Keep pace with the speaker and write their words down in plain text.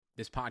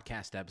This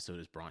podcast episode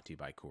is brought to you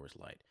by Coors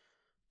Light.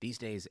 These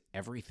days,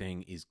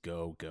 everything is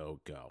go, go,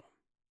 go.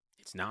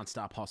 It's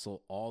nonstop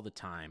hustle all the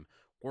time.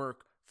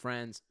 Work,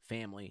 friends,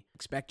 family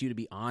expect you to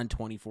be on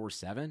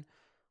 24/7.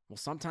 Well,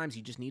 sometimes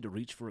you just need to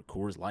reach for a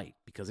Coors Light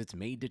because it's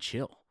made to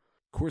chill.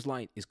 Coors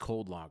Light is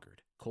cold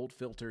lagered, cold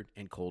filtered,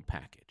 and cold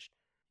packaged.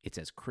 It's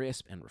as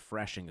crisp and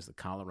refreshing as the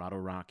Colorado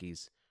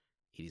Rockies.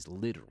 It is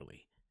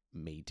literally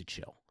made to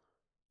chill.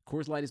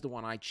 Coors Light is the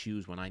one I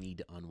choose when I need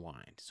to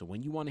unwind. So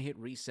when you want to hit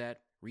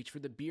reset, reach for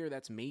the beer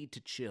that's made to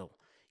chill.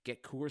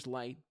 Get Coors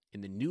Light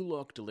in the new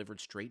look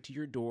delivered straight to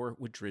your door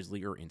with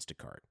Drizzly or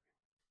Instacart.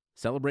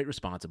 Celebrate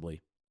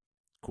responsibly.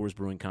 Coors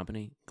Brewing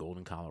Company,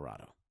 Golden,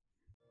 Colorado.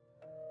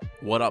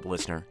 What up,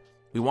 listener?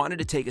 We wanted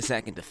to take a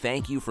second to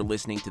thank you for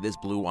listening to this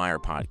Blue Wire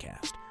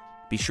podcast.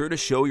 Be sure to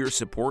show your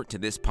support to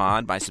this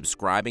pod by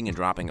subscribing and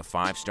dropping a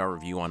 5-star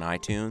review on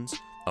iTunes,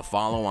 a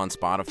follow on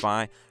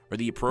Spotify, or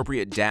the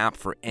appropriate DAP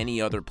for any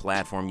other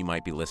platform you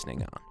might be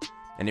listening on.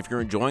 And if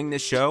you're enjoying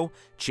this show,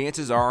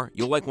 chances are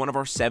you'll like one of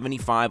our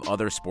 75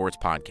 other sports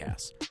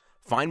podcasts.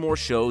 Find more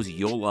shows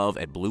you'll love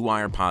at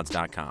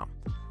BlueWirePods.com.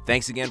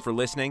 Thanks again for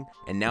listening,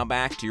 and now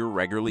back to your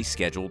regularly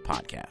scheduled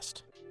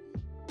podcast.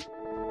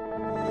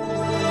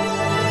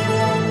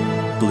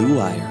 Blue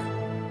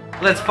Wire.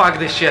 Let's fuck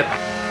this shit.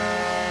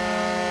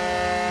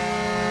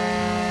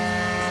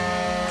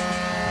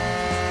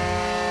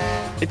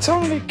 It's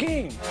only a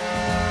game.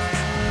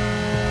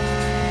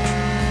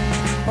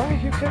 Why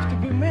you have to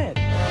be mad?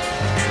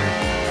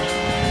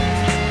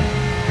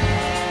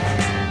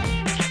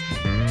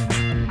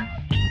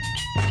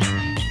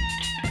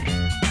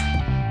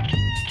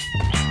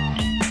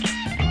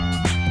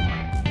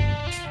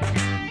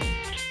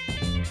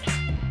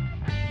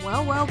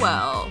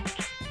 Well.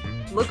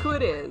 Look who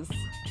it is.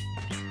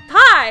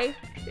 Hi!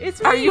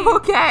 It's me! Are you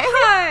okay?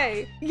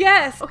 Hi!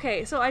 Yes!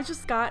 Okay, so I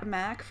just got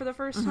Mac for the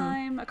first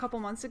time a couple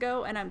months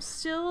ago, and I'm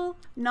still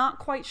not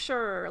quite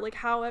sure, like,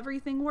 how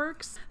everything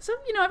works. So,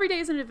 every day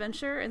is an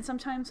adventure, and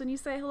sometimes when you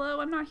say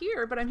hello, I'm not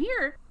here, but I'm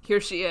here. Here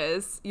she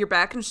is. You're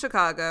back in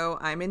Chicago.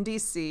 I'm in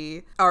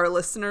DC. Our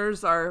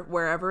listeners are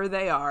wherever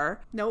they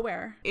are.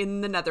 Nowhere.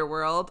 In the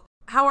netherworld.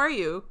 How are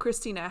you,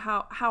 Christina?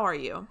 How are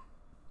you?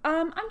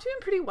 I'm doing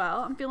pretty well.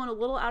 I'm feeling a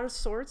little out of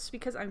sorts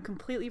because I'm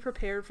completely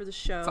prepared for the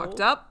show.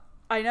 Fucked up?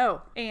 I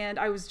know. And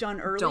I was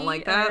done early. Don't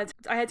like that.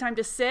 I had time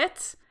to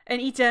sit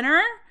and eat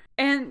dinner.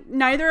 And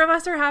neither of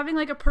us are having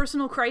like a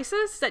personal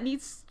crisis that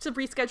needs to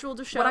reschedule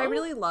the show. What I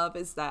really love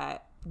is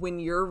that when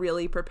you're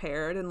really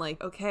prepared and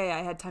like, okay,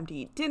 I had time to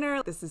eat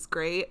dinner. This is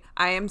great.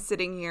 I am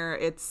sitting here.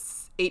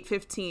 It's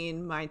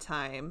 8:15 my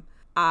time.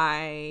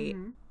 I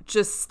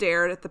just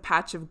stared at the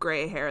patch of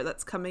gray hair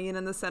that's coming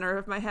in the center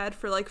of my head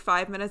for like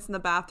 5 minutes in the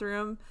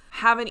bathroom.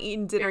 Haven't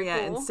eaten dinner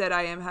yet. Cool. Instead,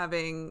 I am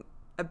having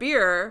a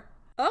beer.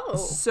 Oh.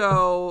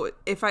 So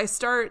if I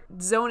start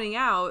zoning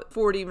out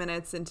 40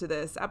 minutes into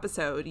this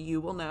episode,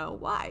 you will know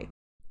why.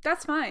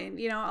 That's fine.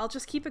 I'll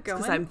just keep it going.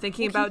 Because I'm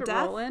thinking about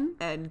death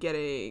and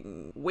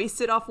getting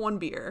wasted off one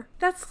beer.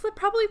 That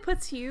probably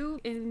puts you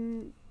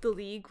in the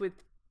league with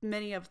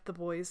many of the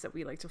boys that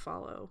we like to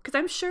follow. Because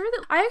I'm sure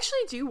that I actually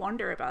do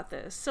wonder about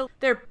this. So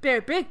they're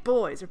big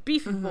boys, they're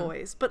beefy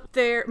boys, but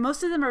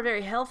most of them are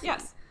very healthy.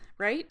 Yes.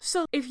 Right?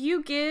 So if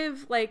you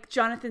give like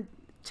Jonathan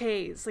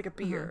Toews like a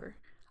beer,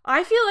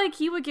 I feel like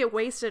he would get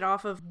wasted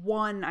off of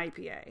one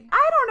IPA.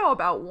 I don't know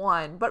about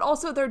one, but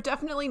also they're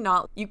definitely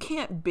not, you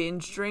can't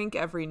binge drink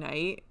every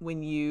night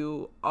when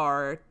you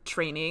are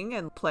training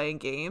and playing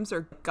games,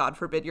 or God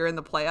forbid you're in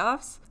the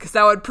playoffs, because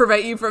that would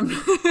prevent you from...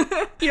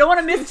 You don't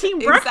want to miss team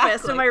breakfast,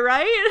 Exactly. am I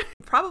right?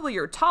 Probably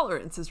your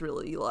tolerance is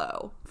really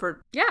low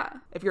for... Yeah.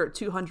 If you're a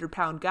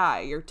 200-pound guy,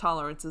 your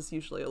tolerance is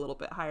usually a little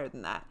bit higher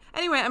than that.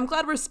 Anyway, I'm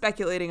glad we're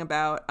speculating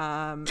about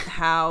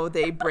how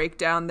they break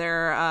down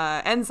their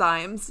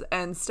enzymes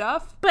and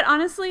stuff. But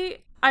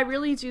honestly, I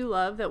really do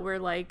love that we're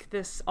like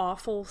this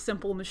awful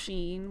simple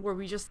machine where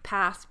we just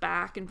pass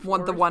back and forth.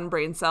 Want the one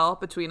brain cell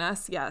between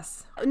us?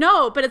 Yes.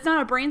 No, but it's not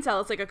a brain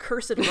cell. It's like a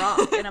cursed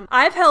rock. And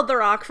I've held the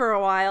rock for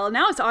a while. And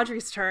now it's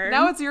Audrey's turn.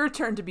 Now it's your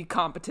turn to be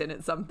competent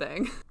at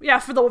something. Yeah,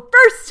 for the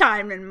first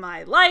time in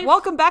my life.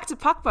 Welcome back to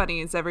Puck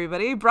Bunnies,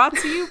 everybody. Brought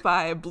to you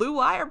by Blue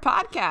Wire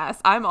Podcast.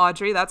 I'm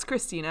Audrey. That's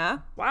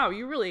Christina. Wow,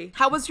 you really...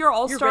 How was your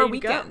All-Star ready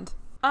to go. weekend?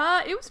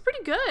 It was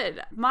pretty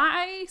good.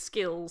 My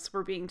skills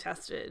were being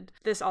tested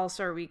this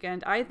All-Star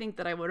weekend. I think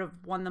that I would have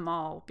won them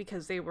all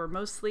because they were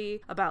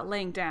mostly about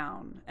laying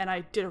down, and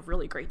I did a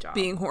really great job.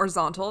 Being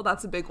horizontal,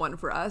 that's a big one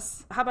for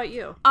us. How about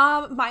you?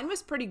 Mine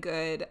was pretty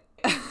good.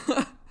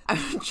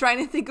 I'm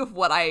trying to think of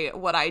what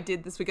I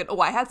did this weekend.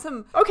 Oh, I had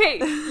some... Okay,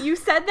 you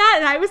said that,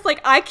 and I was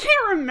like, I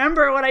can't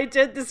remember what I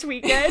did this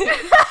weekend.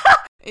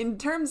 In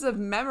terms of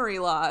memory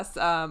loss,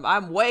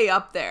 I'm way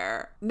up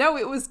there. No,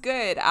 it was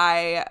good.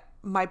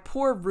 My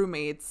poor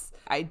roommates,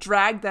 I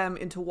dragged them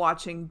into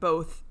watching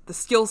both the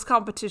skills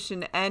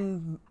competition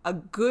and a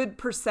good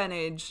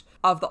percentage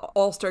of the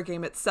All-Star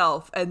game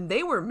itself, and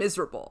they were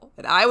miserable.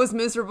 And I was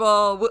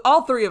miserable.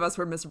 All three of us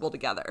were miserable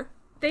together.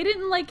 They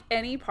didn't like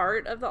any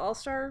part of the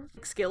All-Star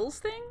skills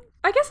thing.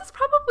 I guess it's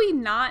probably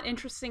not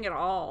interesting at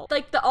all.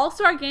 Like, the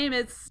All-Star game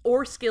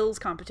or skills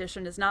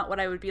competition is not what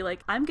I would be like,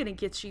 I'm gonna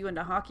get you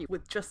into hockey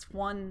with just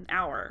 1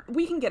 hour.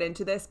 We can get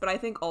into this, but I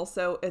think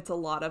also it's a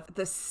lot of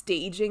the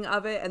staging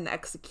of it and the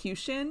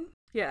execution.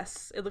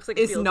 Yes, it looks like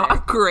a It's field not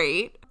day.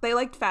 great. They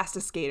liked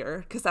Fastest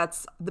Skater because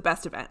that's the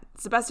best event.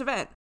 It's the best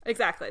event.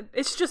 Exactly.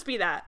 It should just be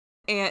that.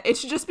 And it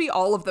should just be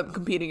all of them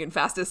competing in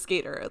Fastest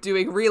Skater,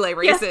 doing relay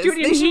races. Yes,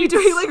 doing they should be heats.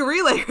 doing like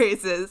relay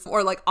races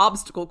or like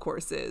obstacle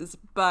courses.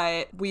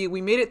 But we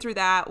made it through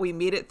that. We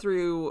made it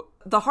through.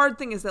 The hard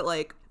thing is that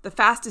like the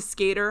Fastest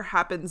Skater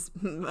happens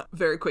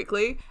very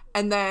quickly,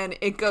 and then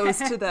it goes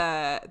to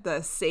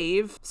the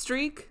save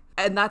streak.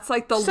 And that's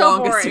like the So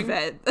longest boring.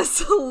 event. That's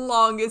the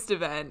longest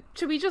event.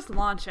 Should we just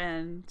launch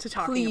in to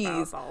talking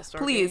about the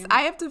All-Star game?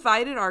 I have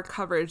divided our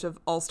coverage of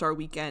All-Star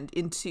Weekend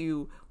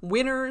into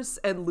winners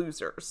and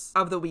losers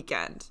of the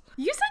weekend.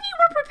 You said you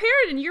were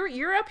prepared, and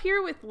you're up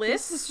here with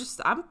lists. This is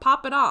just, I'm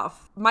popping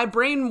off. My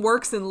brain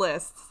works in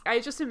lists. I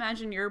just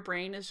imagine your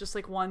brain is just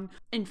like one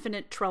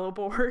infinite Trello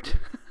board.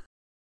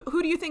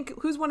 Who do you think,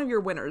 who's one of your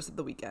winners of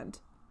the weekend?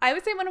 I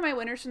would say one of my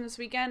winners from this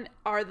weekend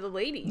are the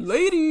ladies.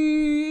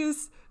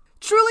 Ladies!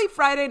 Truly,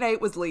 Friday night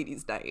was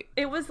ladies' night.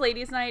 It was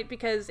ladies' night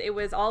because it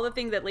was all the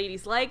things that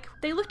ladies like.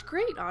 They looked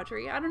great,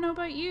 Audrey. I don't know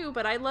about you,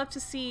 but I love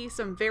to see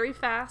some very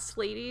fast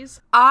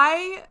ladies.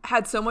 I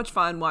had so much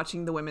fun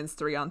watching the women's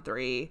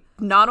 3-on-3.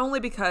 Not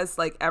only because,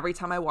 like, every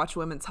time I watch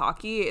women's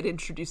hockey, it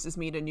introduces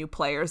me to new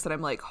players that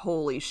I'm like,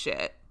 holy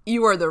shit.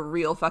 You are the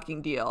real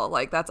fucking deal.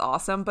 Like, that's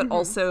awesome. But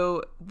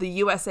also, the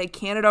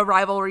USA-Canada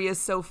rivalry is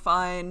so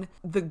fun.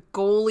 The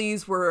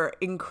goalies were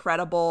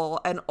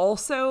incredible. And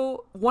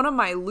also, one of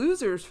my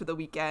losers for the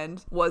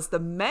weekend was the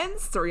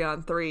men's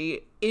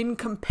 3-on-3 in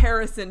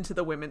comparison to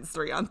the women's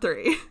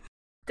 3-on-3.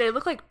 They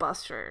look like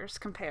busters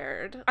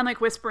compared. I'm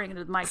like whispering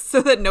into the mic.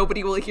 So that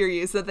nobody will hear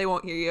you, so that they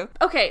won't hear you.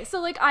 Okay, so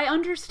like I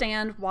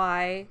understand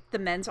why the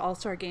men's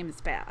All-Star game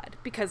is bad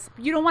because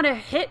you don't want to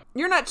hit.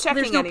 You're not There's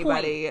checking no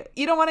anybody.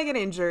 You don't want to get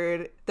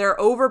injured. They're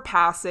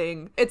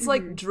overpassing. It's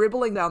like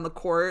dribbling down the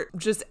court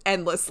just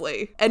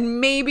endlessly.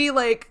 And maybe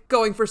like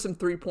going for some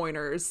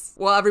 3-pointers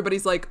while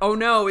everybody's like, oh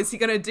no, is he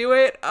going to do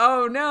it?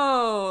 Oh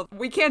no,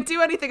 we can't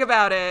do anything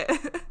about it.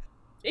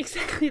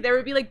 Exactly. There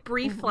would be like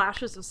brief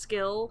flashes of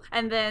skill,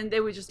 and then they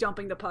would just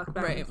dumping the puck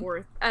back Right. and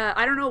forth.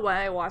 I don't know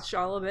why I watched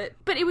all of it,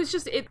 but it was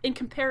just in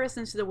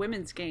comparison to the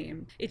women's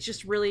game. It's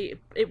just really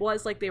it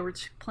was like they were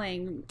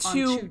playing on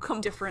two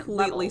different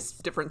completely levels.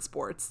 different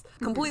sports,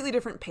 completely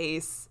different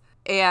pace.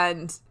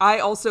 And I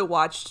also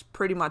watched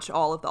pretty much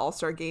all of the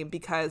All-Star game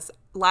because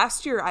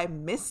last year I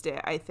missed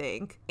it, I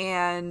think.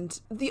 And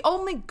the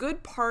only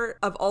good part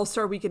of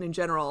All-Star weekend in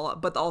general,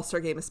 but the All-Star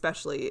game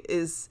especially,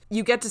 is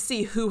you get to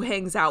see who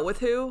hangs out with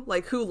who,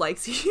 like who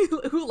likes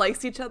who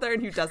likes each other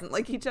and who doesn't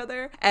like each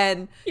other.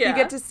 And you Yeah.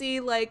 get to see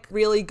like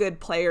really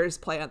good players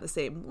play on the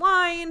same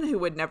line who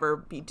would never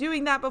be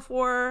doing that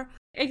before.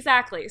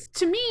 Exactly.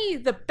 To me,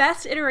 the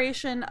best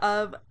iteration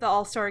of the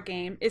All-Star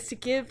game is to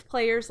give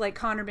players like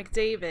Connor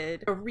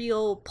McDavid a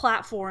real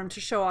platform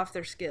to show off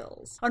their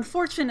skills.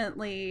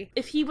 Unfortunately,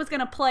 if he was going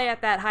to play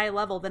at that high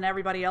level, then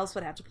everybody else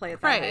would have to play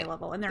at that Right. high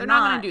level, and they're not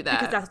not gonna do that.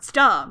 because that's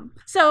dumb.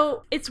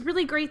 So it's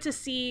really great to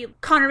see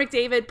Connor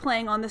McDavid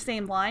playing on the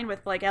same line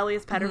with like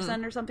Elias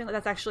Pettersson or something.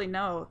 That's actually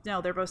no,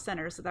 they're both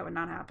centers, so that would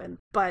not happen.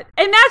 But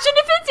imagine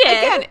if it did.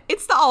 Again,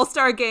 it's the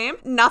All-Star game.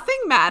 Nothing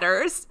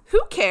matters.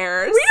 Who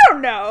cares? We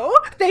don't know.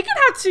 They can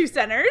have 2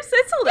 centers.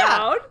 It's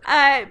allowed.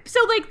 So,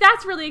 like,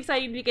 that's really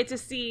exciting to get to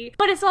see.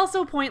 But it's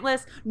also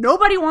pointless.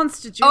 Nobody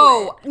wants to do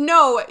it.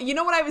 No. You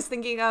know what I was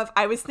thinking of?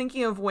 I was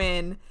thinking of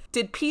when,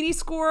 did Petey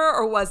score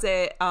or was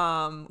it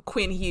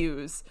Quinn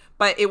Hughes?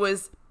 But it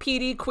was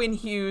Petey, Quinn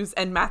Hughes,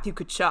 and Matthew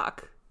Tkachuk.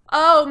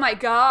 Oh, my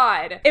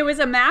God. It was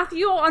a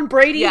Matthew on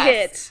Brady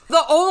hit.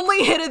 The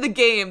only hit of the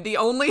game. The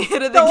only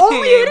hit of the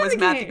only hit game of was the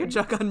Matthew game.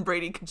 Tkachuk on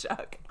Brady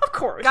Tkachuk. Of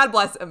course. God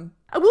bless him.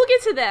 We'll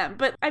get to them,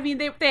 but I mean,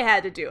 they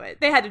had to do it.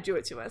 They had to do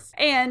it to us,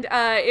 and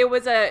it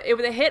was a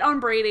hit on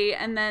Brady,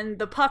 and then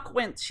the puck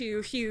went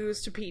to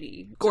Hughes to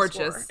Petey. to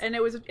Gorgeous. score. And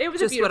it was a Just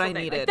beautiful what I thing.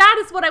 Like, needed.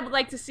 that is what I would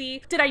like to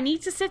see. Did I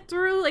need to sit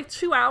through like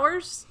 2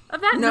 hours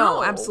of that?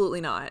 No, absolutely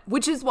not.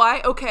 Which is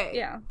why, okay,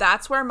 Yeah.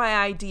 that's where my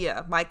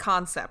idea, my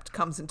concept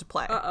comes into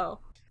play. Uh-oh.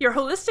 Your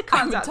holistic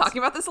I've been concept. talking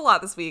about this a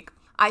lot this week.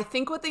 I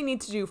think what they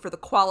need to do for the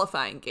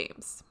qualifying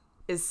games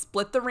is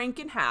split the rink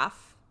in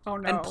half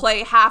and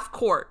play half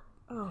court.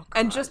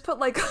 And just put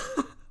like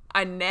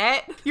a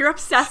net. You're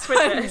obsessed with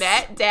A this.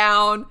 net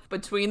down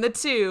between the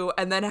two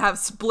and then have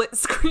split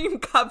screen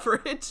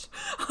coverage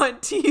on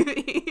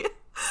TV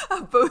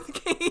of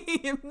both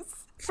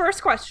games.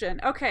 First question.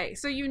 Okay,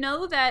 so you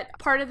know that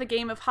part of the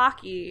game of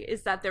hockey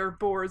is that there are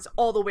boards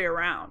all the way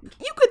around.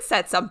 You could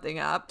set something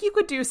up. You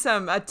could do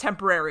a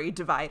temporary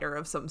divider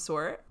of some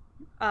sort.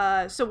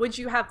 So would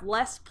you have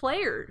less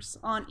players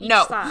on each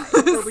No. side?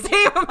 Or would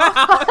Same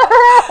amount.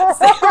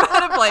 Same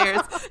amount of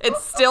players.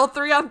 It's still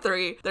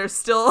 3-on-3. There's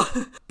still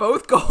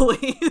both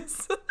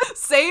goalies.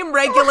 Same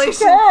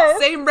regulation. God.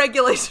 Same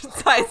regulation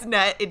size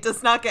net. It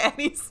does not get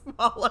any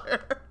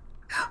smaller.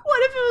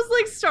 What if it was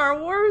like Star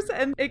Wars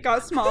and it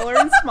got smaller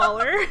and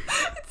smaller?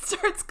 It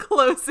starts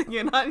closing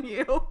in on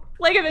you.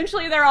 Like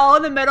eventually they're all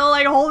in the middle,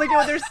 like holding it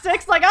with their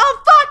sticks, like,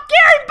 oh fuck,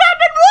 Gary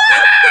Bettman,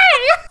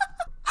 why?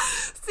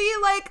 See,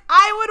 like,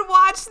 I would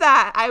watch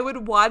that. I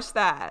would watch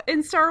that.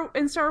 In Star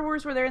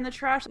Wars where they're in the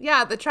trash.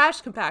 Yeah, the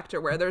trash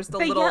compactor where there's the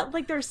They little... get,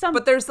 like there's some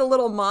But there's the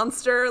little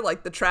monster,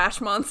 like the trash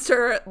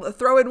monster.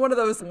 Throw in one of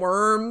those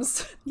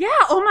worms. Yeah,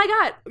 oh my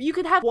god. You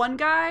could have one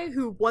guy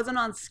who wasn't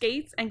on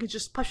skates and could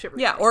just push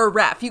everything. Yeah, or a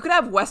ref. You could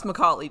have Wes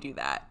McCauley do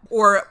that.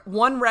 Or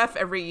one ref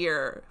every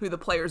year who the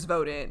players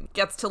vote in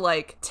gets to,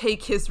 like,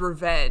 take his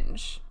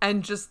revenge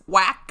and just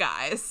whack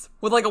guys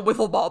with, like, a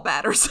wiffle ball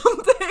bat or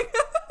something.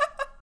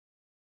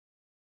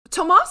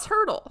 Tomas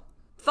Hertl,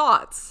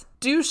 thoughts?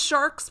 Do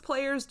Sharks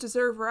players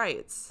deserve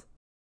rights?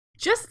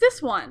 Just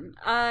this one.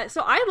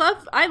 So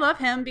I love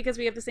him because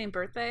we have the same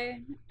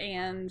birthday,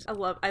 and I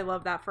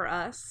love that for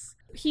us.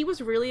 He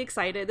was really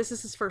excited. This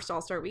is his first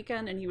All-Star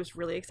weekend, and he was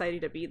really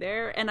excited to be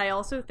there. And I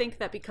also think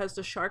that because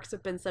the Sharks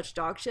have been such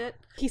dog shit,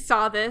 he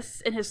saw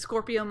this in his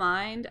Scorpio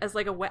mind as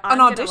like an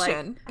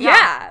audition.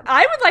 Yeah,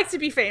 I would like to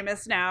be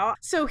famous now.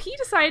 So he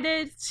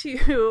decided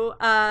to,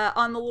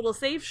 on the little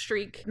save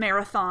streak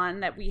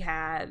marathon that we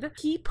had,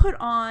 he put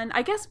on,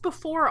 I guess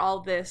before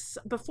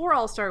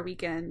All-Star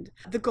weekend,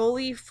 the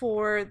goalie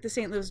for the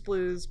St. Louis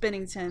Blues,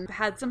 Binnington,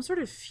 had some sort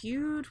of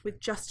feud with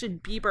Justin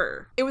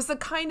Bieber. It was the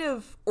kind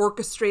of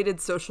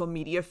orchestrated social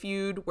media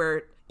feud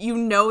where you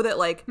know that,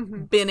 like,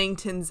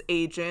 Binnington's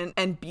agent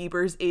and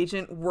Bieber's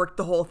agent worked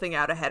the whole thing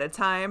out ahead of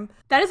time.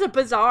 That is a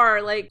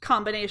bizarre, like,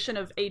 combination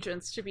of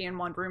agents to be in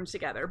one room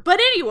together.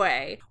 But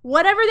anyway,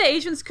 whatever the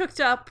agents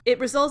cooked up, it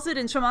resulted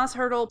in Tomas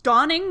Hertl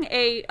donning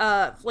a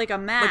mask. Like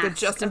a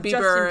Justin of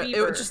Bieber.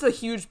 It was just a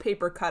huge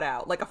paper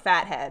cutout, like a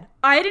fat head.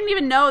 I didn't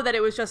even know that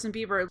it was Justin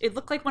Bieber. It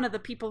looked like one of the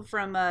people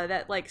from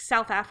that, like,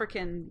 South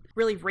African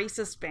really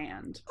racist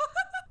band.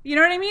 You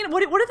know what I mean?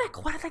 What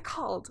are they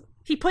called?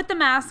 He put the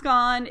mask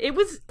on. It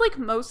was like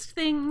most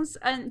things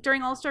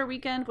during All-Star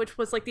Weekend, which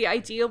was like the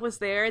idea was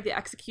there. The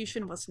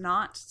execution was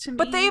not, to me.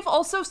 But they've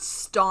also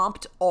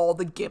stomped all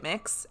the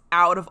gimmicks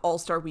out of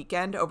All-Star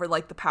Weekend over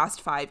like the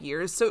past 5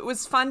 years. So it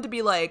was fun to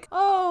be like,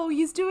 oh,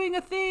 he's doing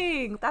a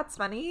thing. That's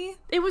funny.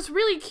 It was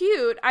really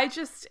cute.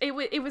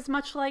 It was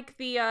much like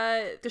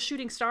the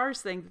Shooting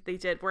Stars thing that they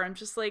did, where I'm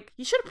just like,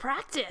 you should have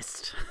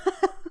practiced.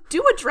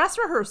 Do a dress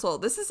rehearsal.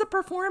 This is a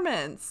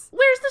performance.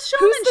 Where's the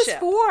showmanship? Who's this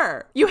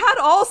for? You had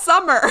all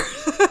summer.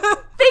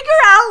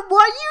 Figure out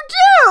what you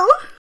do.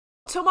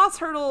 Tomas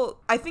Hertl,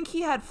 I think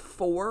he had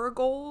 4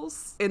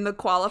 goals in the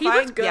qualifying. He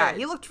looked good. Yeah,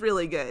 he looked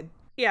really good.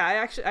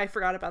 Yeah, I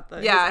forgot about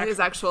his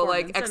actual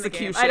like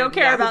execution. I don't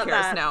care about who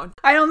cares that. now?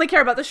 I only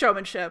care about the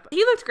showmanship.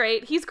 He looked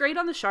great. He's great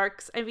on the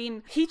Sharks. I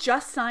mean, he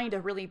just signed a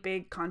really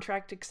big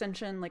contract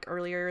extension like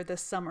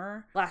last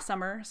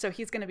summer. So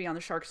he's going to be on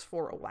the Sharks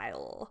for a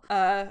while.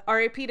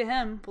 RIP to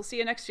him. We'll see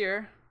you next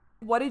year.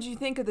 What did you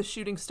think of the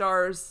Shooting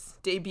Stars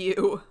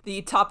debut,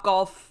 the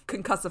Topgolf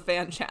Concussive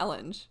Fan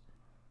Challenge?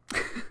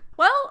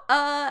 Well,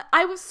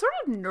 I was sort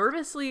of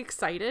nervously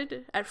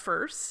excited at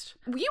first.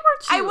 You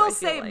were too, I will feel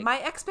say like.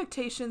 my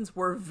expectations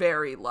were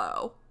very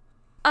low.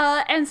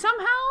 And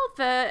somehow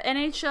the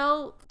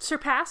NHL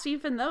surpassed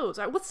even those.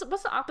 What's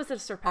the opposite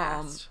of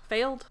surpassed?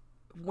 Failed?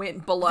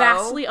 Went below.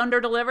 Vastly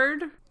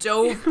underdelivered?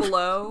 Dove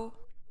below.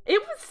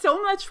 It was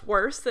so much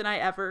worse than I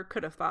ever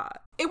could have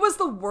thought. It was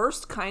the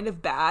worst kind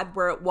of bad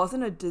where it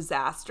wasn't a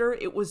disaster.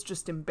 It was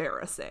just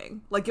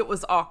embarrassing. Like, it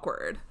was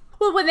awkward.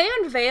 Well, when they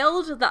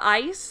unveiled the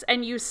ice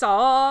and you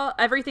saw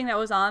everything that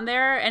was on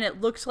there and it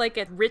looked like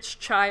a rich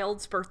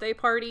child's birthday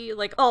party,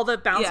 like all the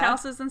bounce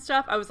houses and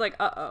stuff, I was like,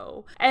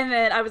 uh-oh. And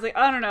then I was like,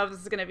 I don't know if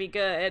this is going to be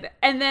good.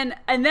 And then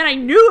I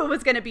knew it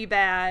was going to be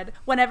bad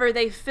whenever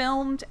they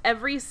filmed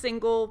every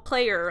single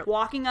player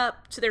walking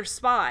up to their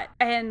spot.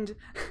 And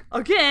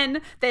again,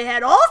 they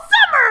had all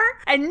summer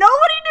and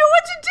nobody knew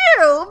what to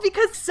do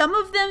because some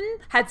of them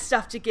had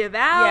stuff to give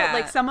out. Yeah.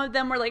 Like some of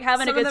them were like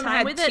having a good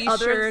time with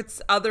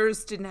it.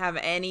 Others didn't have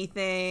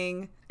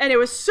anything. And it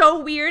was so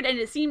weird, and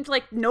it seemed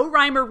like no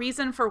rhyme or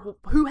reason for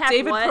who had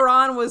David what.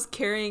 Perron was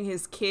carrying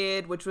his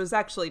kid, which was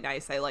actually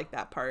nice. I like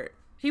that part.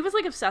 He was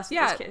like obsessed with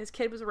his kid. His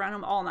kid was around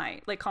him all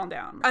night. Like, calm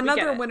down.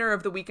 Another winner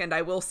of the weekend,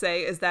 I will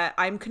say, is that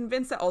I'm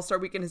convinced that All-Star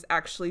Weekend is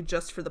actually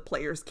just for the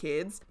players'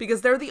 kids because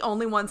they're the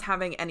only ones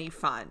having any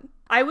fun.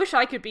 I wish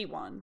I could be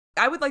one.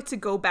 I would like to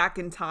go back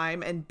in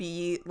time and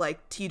be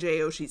like TJ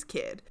Oshie's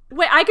kid.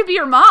 Wait, I could be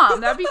your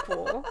mom. That'd be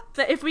cool.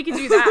 If we could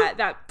do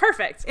that,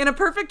 perfect. In a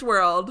perfect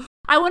world.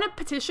 I want to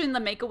petition the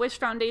Make-A-Wish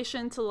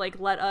Foundation to like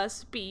let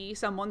us be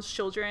someone's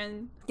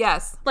children.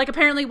 Yes. Like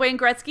apparently Wayne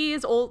Gretzky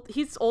is old.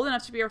 He's old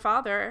enough to be our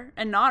father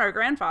and not our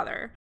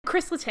grandfather.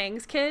 Chris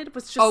Letang's kid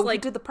was just he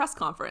did the press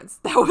conference.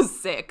 That was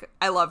sick.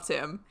 I loved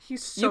him.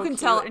 He's so you can cute,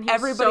 tell and he was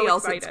everybody so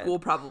else excited. at school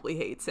probably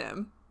hates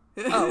him.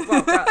 Oh,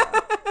 well,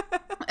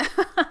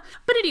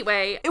 but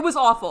anyway, It was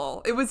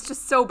awful. It was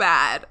just so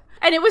bad.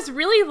 and it was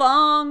really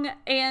long,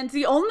 and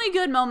the only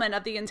good moment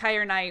of the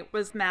entire night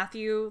was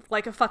Matthew,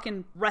 like a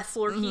fucking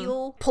wrestler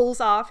heel, pulls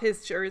off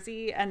his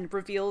jersey and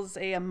reveals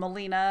a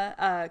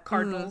Molina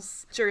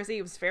Cardinals jersey.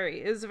 It was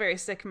a very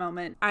sick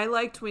moment. I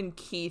liked when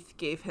Keith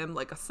gave him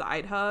like a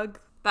side hug.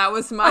 That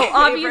was my favorite.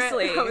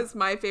 Obviously. That was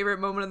my favorite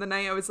moment of the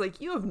night. I was like,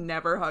 you have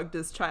never hugged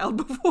this child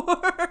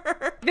before.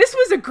 This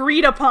was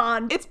agreed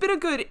upon. It's been a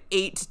good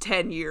 8 to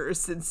 10 years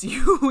since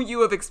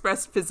you have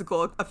expressed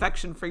physical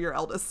affection for your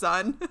eldest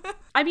son.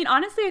 I mean,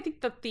 honestly, I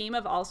think the theme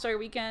of All-Star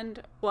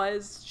Weekend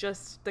was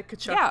just the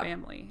Kachuk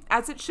family.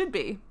 As it should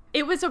be.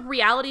 It was a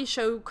reality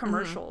show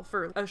commercial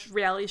for a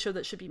reality show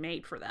that should be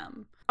made for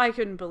them. I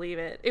couldn't believe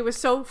it. It was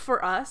so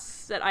for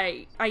us that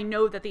I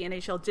know that the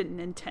NHL didn't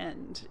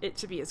intend it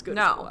to be as good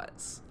as it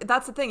was.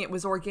 That's the thing. It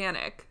was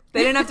organic.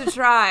 They didn't have to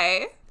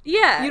try.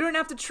 Yeah. You don't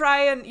have to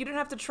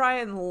try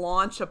and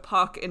launch a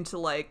puck into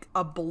like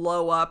a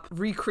blow up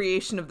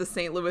recreation of the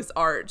St. Louis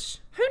Arch.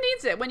 Who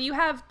needs it when you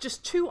have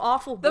just two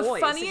awful boys? The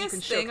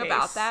funniest thing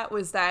about that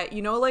was that,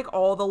 you know, like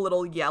all the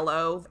little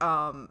yellow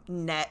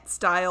net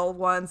style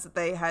ones that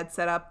they had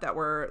set up that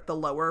were the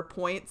lower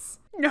points.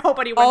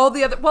 Nobody went. All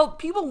the other, well,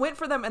 people went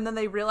for them, and then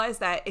they realized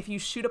that if you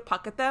shoot a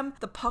puck at them,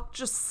 the puck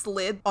just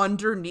slid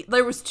underneath.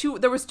 There was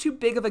too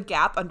big of a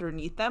gap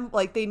underneath them.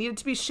 Like they needed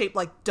to be shaped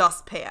like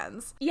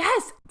dustpans.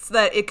 Yes. So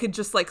that it could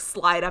just like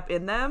slide up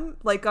in them,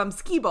 like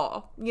skee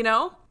ball, you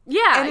know?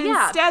 Yeah. And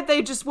instead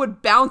they just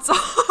would bounce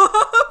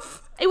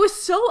off. It was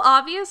so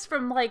obvious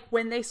from like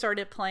when they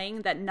started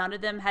playing that none of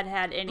them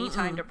had any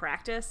time to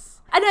practice.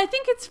 And I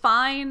think it's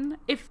fine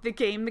if the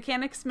game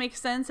mechanics make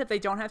sense if they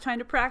don't have time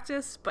to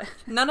practice, but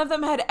none of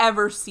them had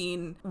ever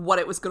seen what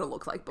it was going to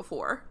look like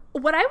before.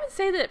 What I would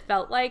say that it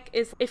felt like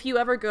is if you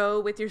ever go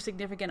with your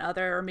significant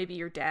other or maybe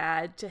your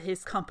dad to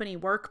his company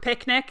work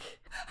picnic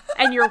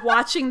and you're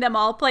watching them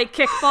all play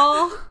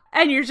kickball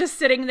and you're just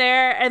sitting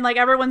there and like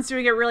everyone's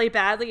doing it really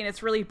badly and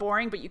it's really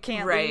boring, but you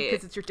can't leave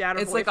because it's your dad or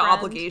it's boyfriend. Like an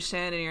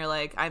obligation and you're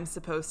like, I'm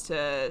supposed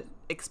to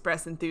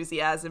express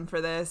enthusiasm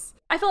for this.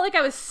 I felt like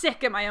I was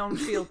sick at my own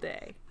field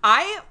day.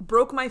 I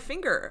broke my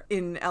finger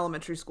in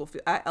elementary school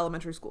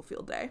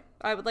field day.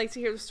 I would like to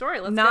hear the story.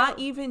 Let's Not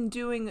go. even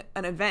doing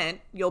an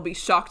event. You'll be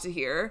shocked to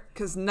hear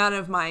because none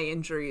of my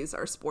injuries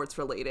are sports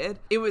related.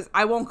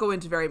 I won't go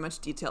into very much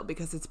detail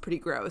because it's pretty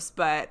gross,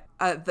 but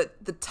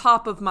the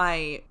top of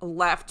my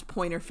left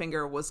pointer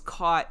finger was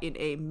caught in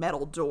a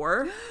metal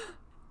door.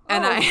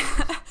 And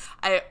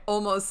I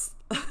almost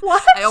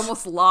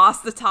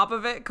lost the top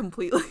of it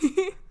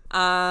completely. So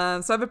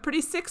I have a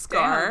pretty sick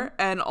scar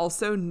and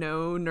also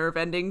no nerve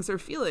endings or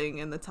feeling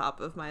in the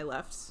top of my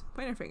left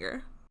pointer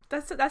finger.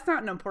 That's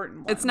not an important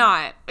one. It's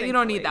not. Thankfully. You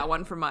don't need that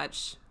one for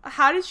much.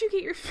 How did you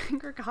get your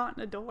finger caught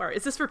in a door?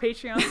 Is this for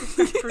Patreon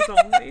subscribers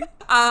only?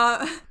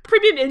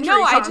 Premium injury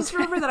No, content. I just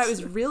remember that I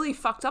was really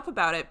fucked up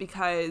about it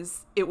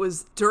because it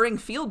was during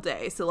field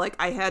day. So like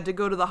I had to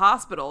go to the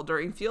hospital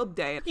during field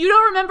day. You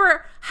don't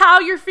remember how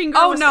your finger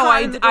was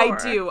caught in the door?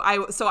 I do.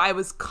 I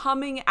was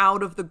coming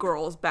out of the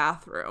girls'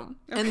 bathroom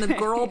and the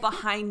girl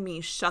behind me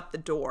shut the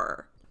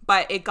door.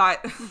 But it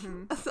got,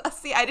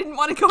 see, I didn't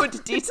want to go into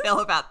detail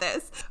about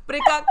this, but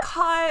it got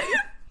caught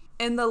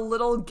in the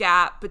little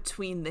gap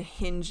between the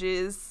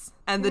hinges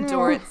and the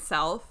door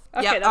itself.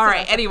 Okay, yep. All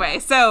right. Anyway,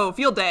 so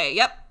field day.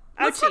 Yep.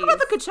 Let's talk about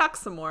the Kachuk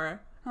some more.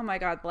 Oh my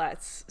God,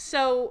 let's.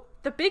 So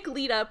the big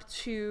lead up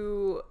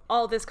to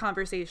all this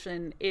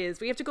conversation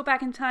is we have to go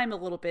back in time a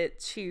little bit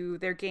to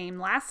their game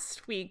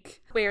last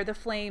week where the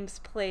Flames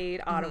played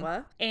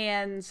Ottawa.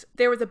 And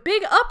there was a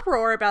big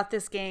uproar about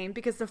this game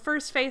because the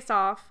first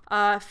face-off,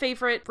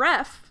 favorite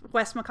ref,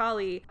 Wes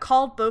McCauley,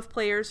 called both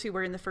players who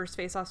were in the first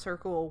face-off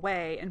circle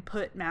away and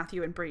put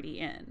Matthew and Brady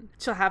in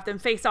to have them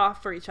face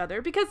off for each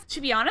other. Because, to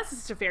be honest,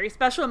 it's a very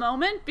special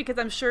moment because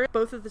I'm sure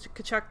both of the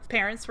Kachuk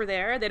parents were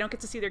there. They don't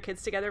get to see their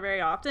kids together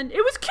very often. It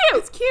was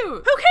cute! It's cute!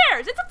 Who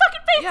cares? It's a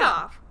fucking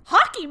face-off!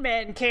 Hockey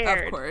men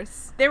cared. Of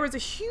course. There was a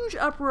huge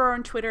uproar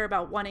on Twitter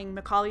about wanting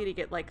McCauley to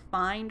get like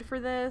fined for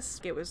this.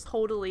 It was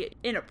totally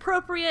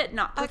inappropriate,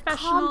 not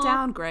professional. Calm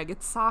down, Greg.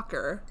 It's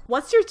soccer.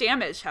 What's your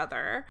damage,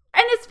 Heather?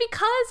 And it's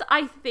because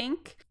I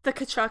think the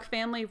Kachuk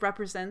family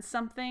represents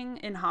something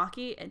in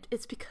hockey, and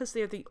it's because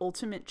they're the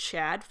ultimate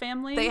Chad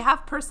family. They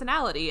have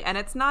personality, and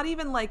it's not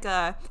like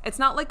a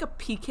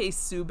PK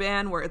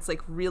Subban where it's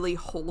like really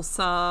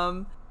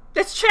wholesome.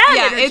 It's Chad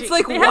energy. It's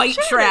like they white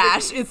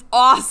trash. Energy. It's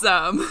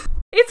awesome.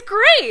 It's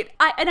great.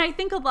 I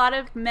think a lot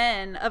of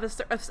men, of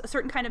a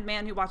certain kind of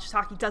man who watches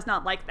hockey does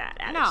not like that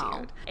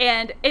attitude. No.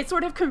 And it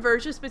sort of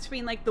converges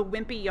between like the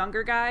wimpy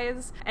younger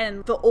guys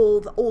and the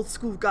old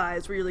school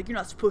guys where you're like, you're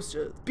not supposed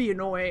to be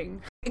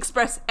annoying.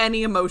 Express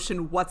any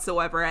emotion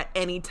whatsoever at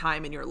any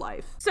time in your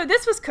life. So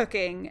this was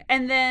cooking,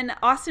 and then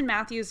Austin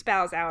Matthews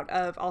bows out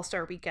of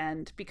All-Star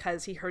Weekend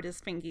because he hurt his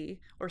fingy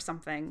or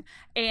something.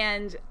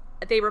 And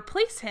they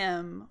replace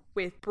him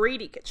with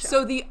Brady Tkachuk.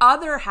 So the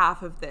other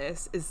half of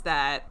this is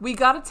that we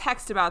got a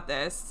text about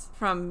this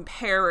from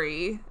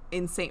Perry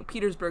in St.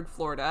 Petersburg,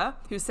 Florida,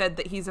 who said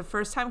that he's a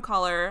first-time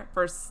caller,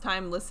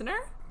 first-time listener.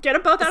 Get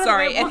them both out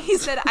Sorry, of the way. and he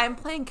said, I'm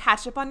playing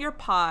catch up on your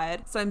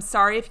pod, so I'm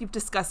sorry if you've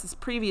discussed this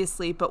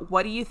previously, but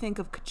what do you think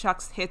of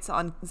Tkachuk's hits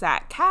on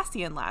Zach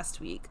Kassian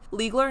last week?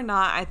 Legal or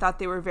not, I thought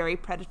they were very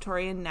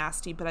predatory and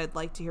nasty, but I'd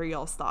like to hear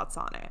y'all's thoughts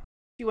on it.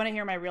 Do you want to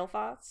hear my real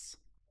thoughts?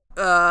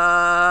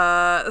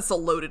 That's a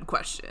loaded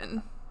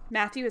question.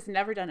 Matthew has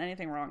never done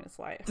anything wrong in his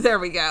life. There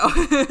we go.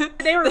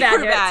 They were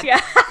bad hits,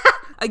 yeah.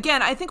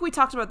 Again, I think we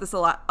talked about this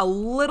a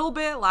little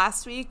bit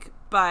last week,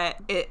 but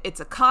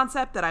it's a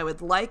concept that I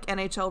would like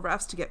NHL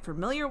refs to get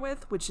familiar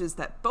with, which is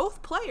that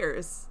both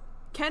players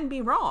can be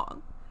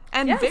wrong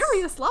and Yes.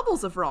 various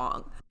levels of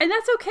wrong. And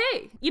that's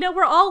okay. You know,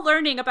 we're all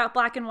learning about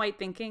black and white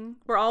thinking.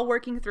 We're all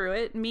working through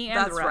it, me and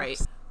That's the refs.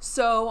 right.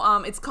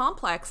 So it's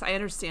complex. I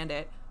understand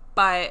it.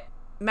 But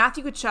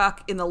Matthew Tkachuk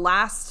in the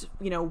last,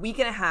 week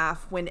and a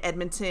half when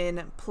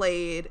Edmonton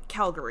played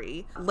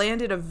Calgary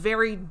landed a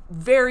very,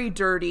 very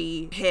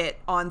dirty hit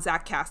on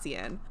Zach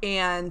Kassian.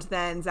 And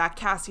then Zach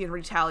Kassian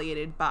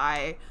retaliated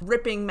by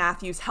ripping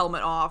Matthew's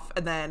helmet off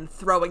and then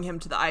throwing him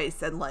to the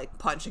ice and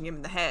punching him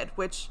in the head,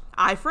 which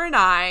eye for an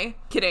eye.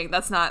 Kidding.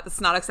 That's not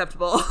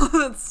acceptable.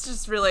 It's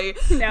just really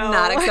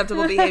not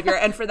acceptable behavior.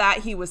 And for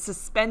that, he was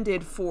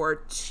suspended for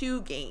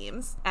 2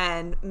 games.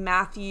 And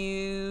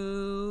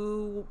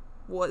Matthew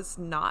was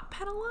not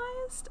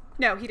penalized.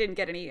 No, he didn't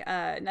get any,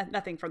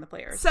 nothing from the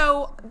players.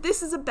 So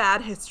this is a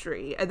bad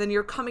history. And then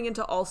you're coming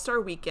into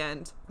All-Star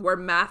Weekend where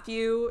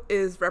Matthew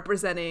is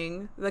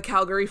representing the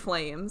Calgary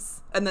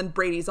Flames. And then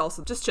Brady's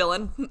also just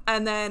chilling.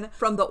 And then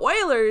from the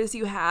Oilers,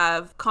 you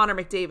have Connor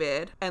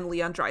McDavid and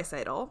Leon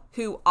Draisaitl,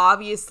 who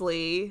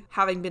obviously,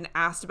 having been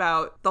asked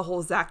about the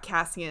whole Zach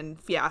Kassian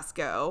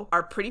fiasco,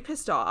 are pretty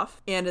pissed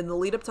off. And in the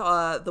lead up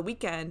to the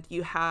weekend,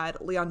 you had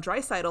Leon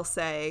Draisaitl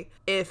say,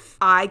 if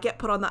I get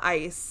put on the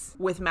ice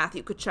with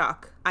Matthew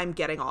Tkachuk, I'm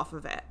getting off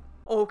of it.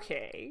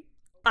 Okay.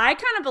 I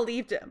kind of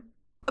believed him.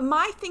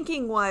 My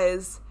thinking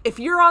was, if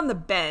you're on the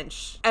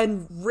bench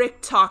and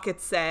Rick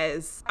Tocchet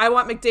says, I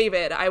want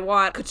McDavid, I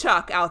want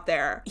Tkachuk out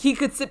there, he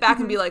could sit back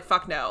and be like,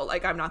 fuck no,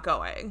 I'm not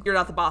going. You're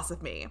not the boss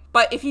of me.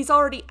 But if he's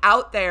already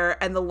out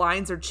there and the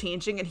lines are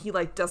changing and he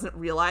doesn't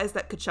realize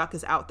that Tkachuk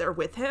is out there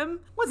with him,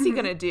 what's he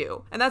gonna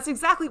do? And that's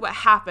exactly what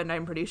happened,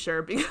 I'm pretty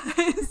sure,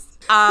 because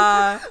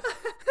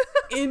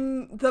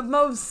in the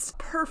most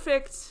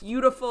perfect,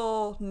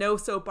 beautiful, no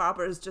soap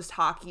operas, just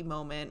hockey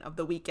moment of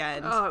the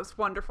weekend. Oh, it was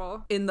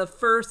wonderful. In the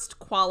first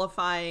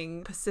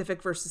qualifying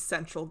Pacific versus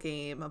Central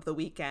game of the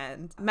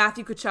weekend,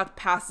 Matthew Tkachuk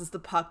passes the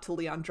puck to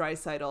Leon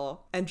Draisaitl,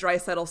 and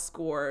Draisaitl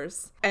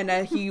scores. And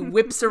he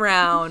whips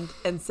around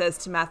and says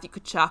to Matthew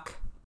Tkachuk,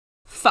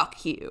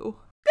 fuck you.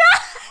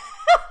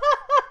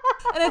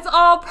 And it's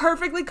all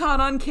perfectly caught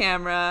on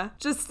camera.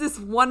 Just this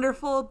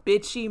wonderful,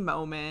 bitchy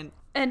moment.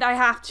 And I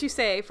have to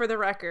say, for the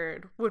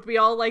record, would we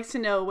all like to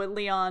know what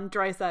Leon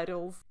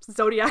Draisaitl's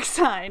zodiac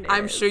sign is?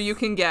 I'm sure you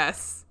can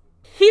guess.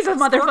 He's a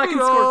motherfucking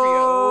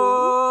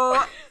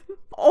Scorpio.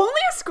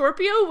 Only a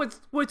Scorpio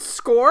would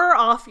score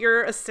off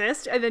your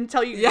assist and then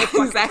tell you to Yeah,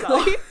 fuck exactly.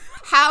 yourself.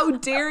 How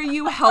dare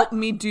you help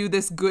me do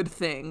this good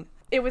thing?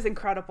 It was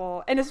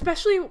incredible. And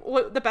especially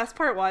what the best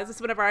part was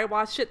is whenever I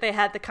watched it, they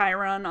had the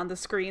Chiron on the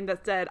screen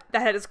that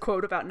had his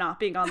quote about not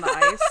being on the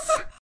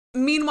ice.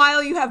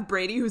 Meanwhile, you have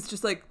Brady who's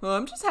just like, oh,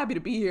 I'm just happy to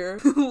be here.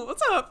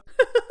 What's up?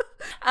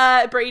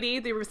 Brady,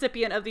 the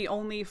recipient of the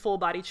only full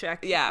body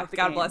check. Yeah, of the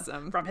God game bless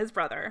him. From his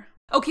brother.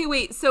 Okay,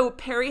 wait. So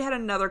Perry had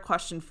another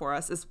question for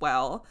us as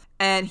well.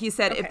 And he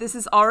said, Okay. if this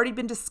has already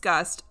been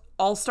discussed,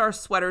 all-star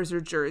sweaters or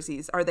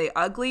jerseys, are they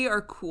ugly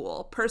or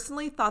cool?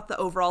 Personally thought the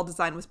overall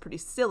design was pretty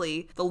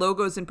silly, the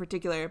logos in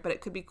particular, but it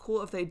could be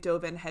cool if they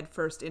dove in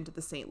headfirst into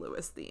the St.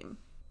 Louis theme.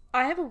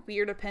 I have a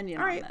weird opinion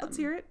All on right, them. let's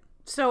hear it.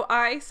 So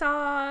I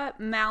saw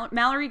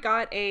Mallory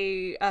got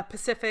a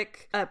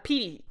Pacific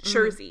PD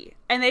jersey,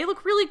 and they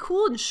look really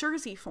cool in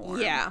jersey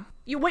form. Yeah.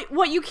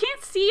 What you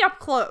can't see up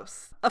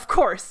close, of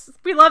course,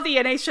 we love the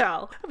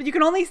NHL, but you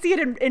can only see it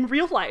in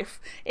real life,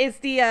 is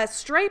the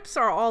stripes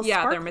are all Yeah,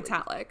 sparkly, they're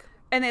metallic.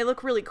 and they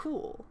look really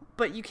cool,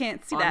 but you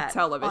can't see On that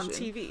television. on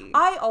TV.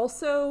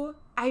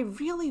 I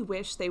really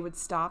wish they would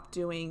stop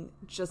doing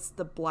just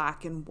the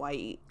black and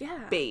white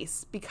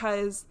base,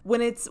 because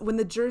when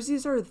the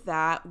jerseys are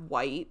that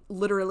white,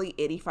 literally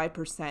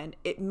 85%,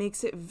 it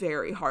makes it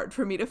very hard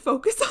for me to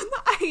focus on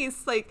the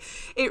ice.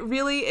 It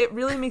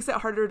really makes it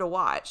harder to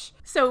watch.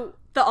 So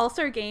the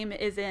All-Star game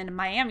is in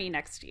Miami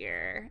next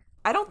year.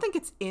 I don't think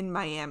it's in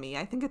Miami.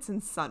 I think it's in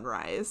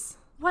Sunrise.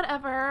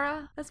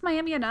 Whatever. That's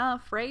Miami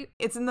enough, right?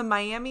 It's in the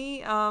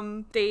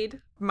Miami-Dade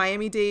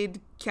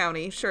Dade.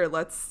 County. Sure,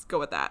 let's go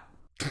with that.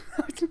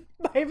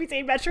 Miami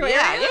Dade metro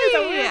Yeah, area. yeah, Is that yeah,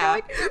 where you're yeah.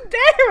 going?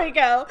 There we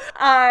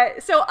go.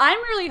 So I'm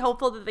really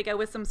hopeful that they go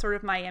with some sort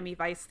of Miami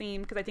Vice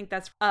theme because I think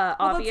that's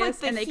obvious. Well,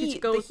 that's like and they Heat.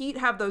 could go. The Heat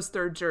have those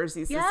third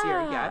jerseys this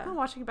year. Yeah, Yeah. I've been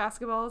watching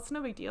basketball. It's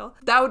no big deal.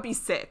 That would be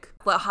sick.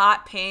 The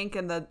hot pink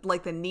and the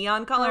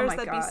neon colors. my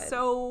That'd God.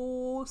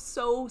 be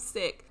so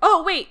sick.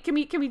 Oh wait, can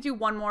we do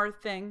one more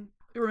thing?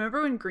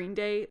 Remember when Green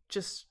Day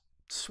just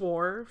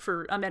swore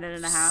for a minute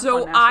and a half?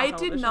 So on national I did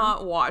television?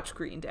 not watch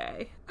Green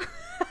Day.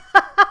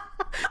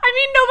 I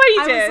mean,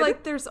 nobody did. I was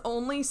like, there's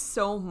only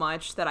so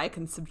much that I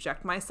can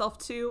subject myself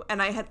to.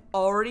 And I had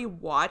already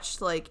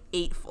watched like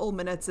 8 full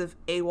minutes of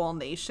AWOL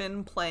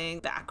Nation playing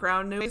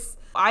background noise.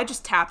 I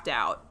just tapped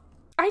out.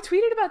 I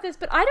tweeted about this,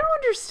 but I don't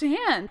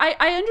understand.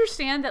 I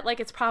understand that like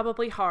it's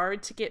probably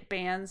hard to get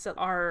bands that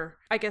are,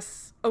 I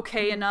guess,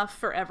 okay enough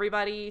for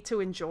everybody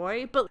to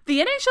enjoy, but the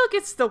NHL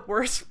gets the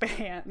worst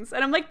bands,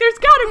 and I'm like, there's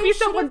got to be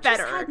someone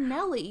better. Just had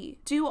Nelly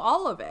do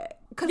all of it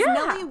because Yeah.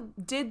 Nelly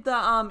did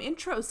the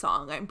intro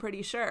song. I'm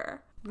pretty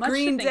sure. Much to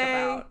Green think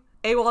Day, about.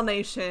 AWOL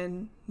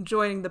Nation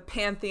joining the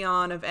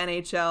pantheon of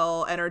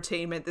NHL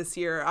entertainment this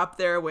year, up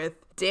there with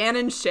Dan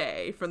and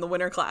Shay from the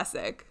Winter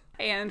Classic.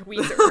 And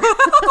Weezer.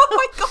 Oh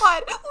my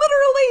god,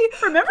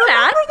 literally. Remember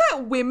that? Remember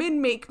that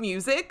women make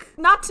music?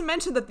 Not to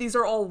mention that these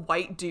are all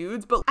white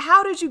dudes, but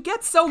how did you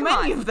get so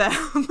many on. of them?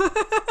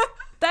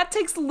 That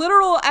takes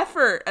literal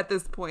effort at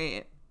this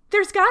point.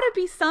 There's got to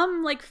be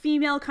some like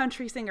female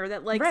country singer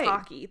that likes Right.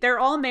 hockey. They're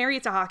all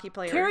married to hockey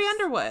players. Carrie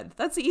Underwood.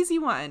 That's the easy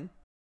one.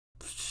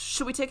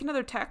 Should we take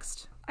another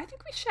text? I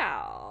think we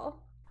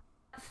shall.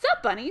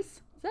 Sup,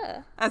 bunnies?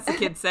 Sup? As the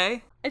kids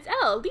say. It's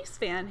Elle, a Leafs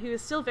fan, who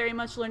is still very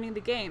much learning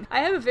the game. I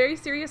have a very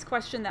serious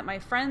question that my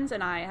friends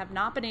and I have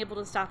not been able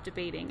to stop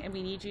debating, and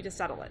we need you to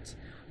settle it.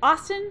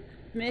 Austin,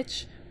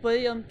 Mitch,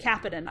 William,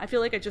 Kapanen. I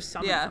feel like I just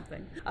summoned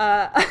something.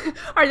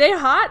 Are they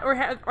hot, or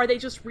are they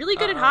just really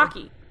good at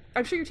hockey?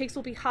 I'm sure your takes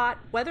will be hot,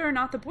 whether or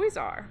not the boys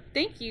are.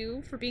 Thank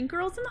you for being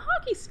girls in the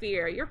hockey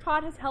sphere. Your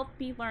pod has helped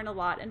me learn a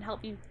lot and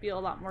helped me feel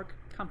a lot more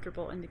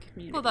comfortable in the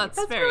community. Well,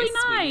 that's very really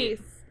sweet. nice.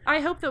 I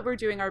hope that we're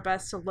doing our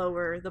best to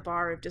lower the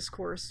bar of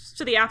discourse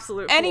to the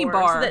absolute Any floor,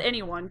 bar. so that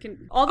anyone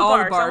can all the All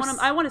the bars. bars.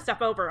 I want to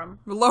step over them.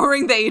 We're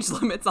lowering the age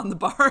limits on the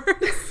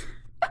bars.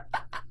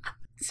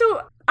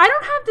 So I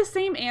don't have the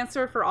same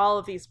answer for all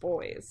of these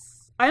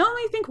boys. I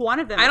only think one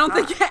of them. I is don't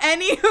hot. think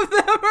any of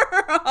them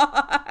are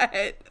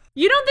hot.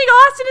 You don't think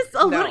Austin is a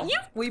No, little.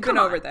 we've come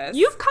been over on. this.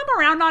 You've come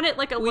around on it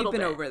like a We've little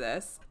been bit. over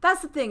this.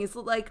 That's the thing, is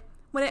like,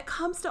 when it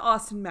comes to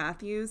Austin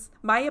Matthews,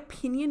 my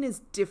opinion is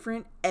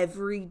different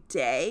every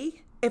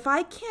day. If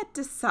I can't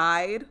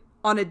decide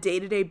on a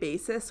day-to-day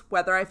basis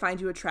whether I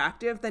find you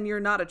attractive, then you're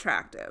not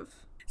attractive.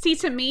 See,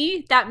 to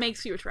me, that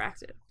makes you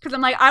attractive. Because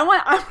I'm like, I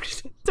want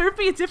serve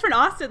me a different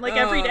Austin like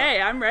every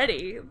day. I'm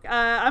ready.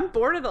 I'm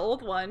bored of the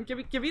old one. Give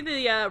me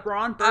the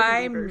Ron Burgundy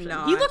I'm version.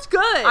 not. He looks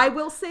good. I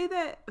will say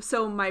that,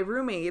 so my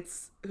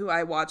roommates, who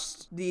I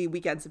watched the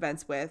weekend's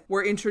events with,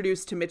 were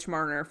introduced to Mitch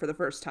Marner for the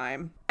first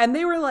time. And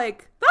they were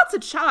like, that's a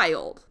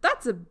child.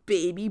 That's a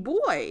baby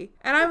boy.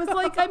 And I was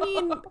like, I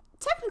mean,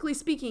 technically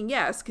speaking,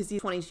 yes, because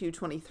he's 22,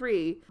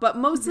 23. But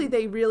mostly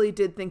they really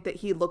did think that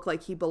he looked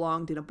like he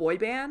belonged in a boy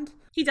band.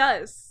 He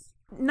does.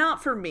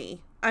 Not for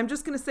me. I'm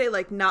just going to say,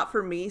 like, not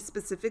for me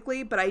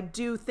specifically, but I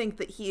do think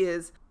that he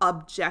is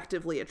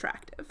objectively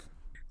attractive.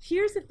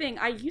 Here's the thing.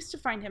 I used to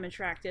find him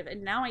attractive,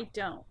 and now I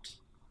don't.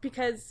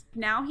 Because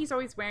now he's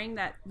always wearing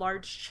that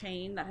large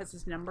chain that has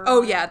his number Oh,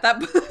 on it. yeah,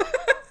 that...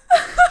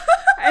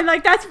 And,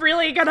 like, that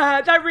really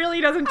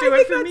doesn't do I it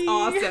think for that's me.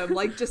 awesome.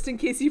 Like, just in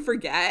case you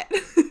forget.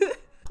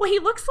 Well, he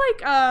looks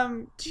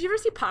like, did you ever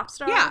see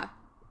Popstar? Yeah.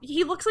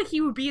 He looks like he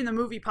would be in the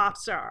movie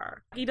Popstar.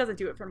 He doesn't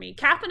do it for me.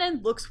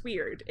 Kapanen looks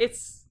weird.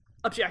 It's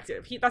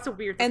objective. That's a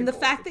weird And the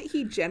looking fact boy. that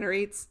he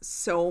generates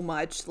so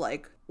much,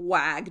 like,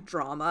 wag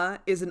drama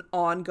is an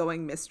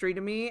ongoing mystery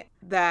to me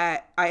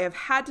that I have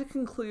had to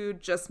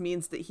conclude just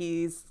means that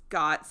he's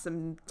got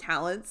some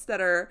talents that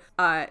are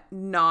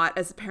not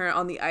as apparent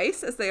on the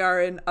ice as they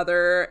are in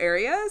other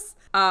areas.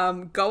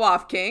 Go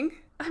off, King.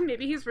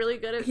 Maybe he's really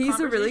good at He's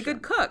a really conversation.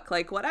 good cook,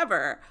 like,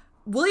 whatever.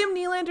 William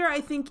Nylander,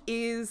 I think,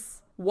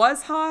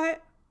 was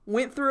hot,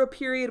 went through a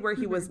period where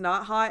he was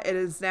not hot, and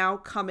is now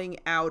coming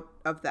out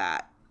of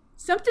that.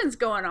 Something's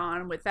going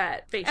on with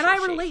that facial And I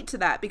shape. relate to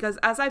that because,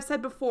 as I've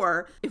said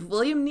before, if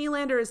William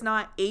Nylander is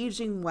not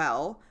aging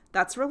well,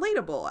 that's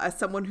relatable as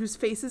someone whose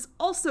face is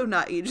also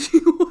not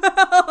aging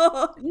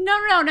well.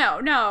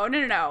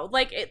 No.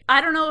 Like,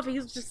 I don't know if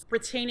he's just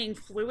retaining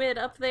fluid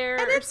up there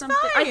And or it's something.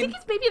 I fine. think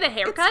it's maybe the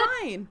haircut. It's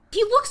fine.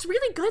 He looks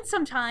really good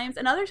sometimes,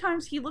 and other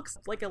times he looks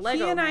like a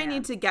Lego He and I man.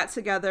 need to get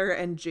together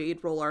and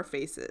jade roll our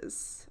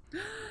faces.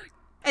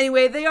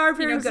 Anyway, they are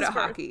very knows good his at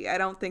worth. hockey. I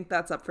don't think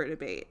that's up for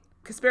debate.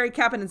 Kasperi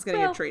Kapanen's going to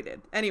Well- get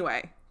traded.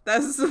 Anyway,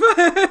 that's... Where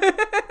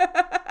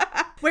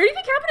do you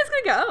think Kapanen's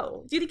going to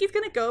go? Do you think he's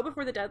going to go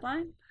before the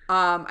deadline?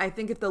 I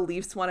think if the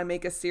Leafs want to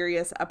make a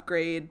serious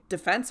upgrade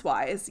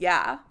defense-wise,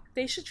 yeah.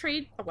 They should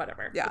trade. Oh,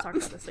 whatever. Yeah. We'll talk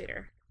about this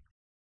later.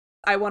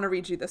 I want to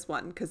read you this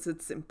one because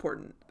it's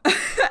important.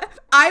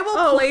 I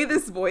will play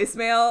this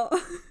voicemail.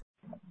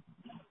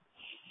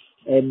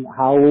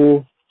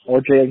 Hello,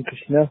 Audrey and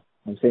Christina.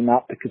 I'm saying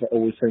that because it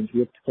always sounds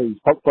weird to call you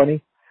Puck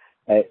Bunny.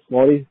 It's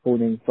Laurie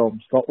phoning from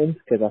Scotland,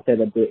 because I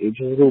said I'd do it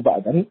ages ago, but I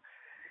didn't.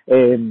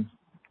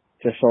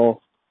 Just saw,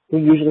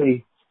 don't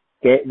usually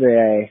get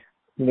the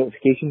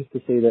notifications to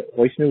say that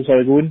voicemails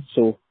are going,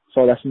 so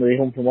saw this on the way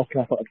home from work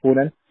and I thought I'd phone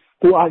in.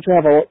 Don't actually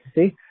have a lot to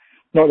say.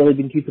 Not really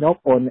been keeping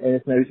up on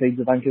anything outside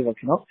the Vancouver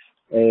Canucks.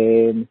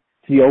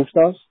 3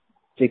 All-Stars,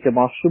 Jacob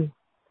Markstrom,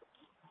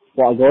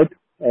 what a god.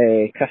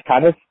 Chris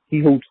Tanev,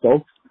 he holds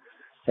dogs.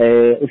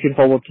 Looking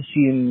forward to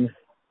seeing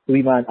the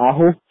wee man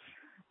Aho.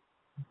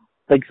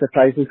 Big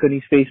surprise look on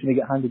his face when he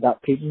got handed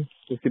that painting.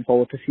 Looking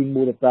forward to seeing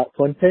more of that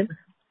content.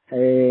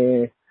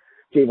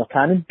 Jake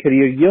McCannon,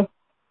 career year.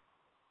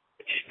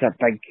 Just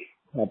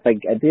a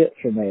big idiot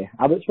from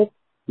Abbotsford.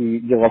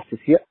 You love to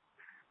see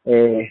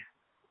it.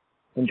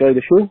 Enjoy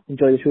the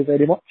show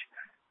very much.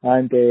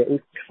 And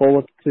look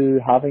forward to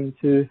having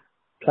to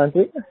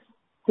translate this.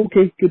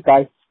 Okay,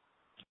 goodbye.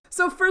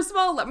 So first of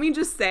all, let me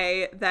just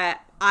say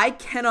that I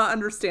cannot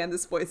understand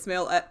this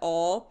voicemail at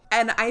all.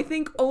 And I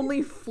think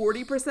only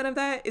 40% of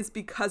that is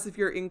because of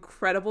your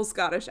incredible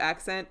Scottish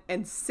accent.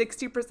 And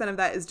 60% of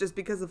that is just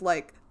because of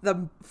like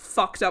the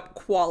fucked up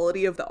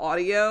quality of the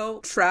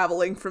audio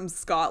traveling from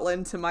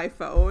Scotland to my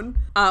phone,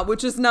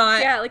 which is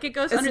not, yeah, like it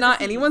goes, it's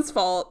not anyone's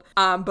fault.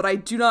 But I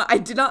did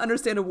not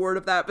understand a word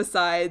of that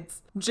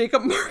besides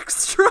Jacob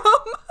Markstrom.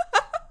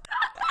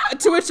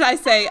 To which I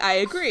say, I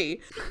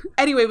agree.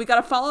 Anyway, we got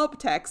a follow-up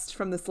text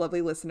from this lovely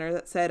listener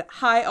that said,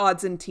 "Hi,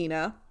 Odds and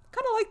Tina."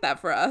 Kind of like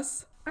that for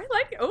us. I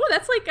like it. Oh,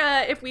 that's like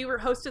if we were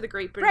host of the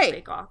Great British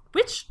Bake Off,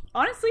 which,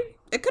 honestly,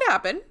 it could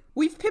happen.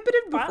 We've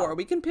pivoted before. Wow.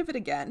 We can pivot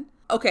again.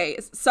 Okay,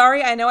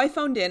 sorry, I know I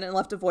phoned in and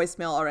left a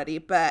voicemail already,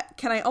 but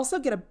can I also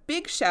get a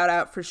big shout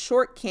out for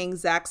Short King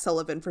Zach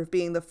Sullivan for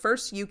being the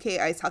first UK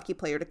ice hockey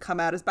player to come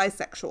out as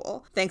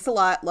bisexual? Thanks a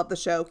lot. Love the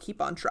show. Keep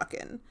on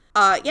trucking.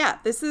 Yeah,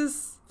 this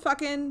is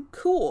fucking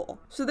cool.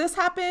 So this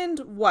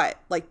happened,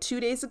 like 2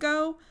 days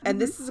ago? And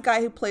this is a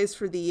guy who plays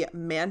for the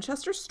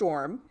Manchester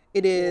Storm.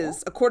 It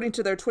is, according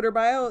to their Twitter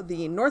bio,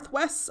 the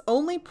Northwest's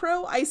only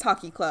pro ice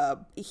hockey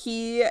club.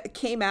 He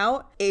came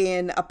out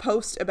in a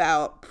post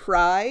about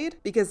Pride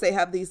because they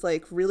have these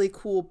like really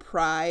cool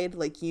Pride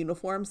like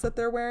uniforms that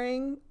they're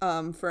wearing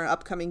for an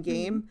upcoming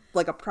game,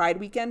 like a Pride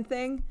weekend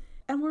thing.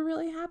 And we're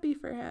really happy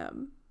for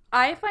him.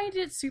 I find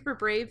it super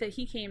brave that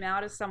he came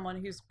out as someone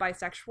who's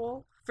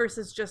bisexual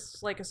versus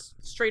just like a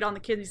straight on the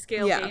kidney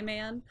scale gay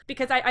man.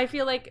 Because I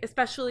feel like,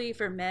 especially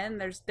for men,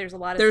 there's a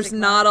lot of there's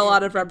not a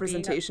lot of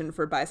representation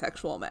for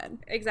bisexual men.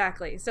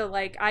 Exactly. So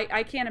like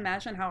I can't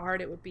imagine how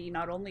hard it would be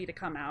not only to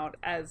come out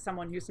as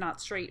someone who's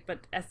not straight, but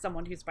as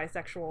someone who's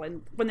bisexual,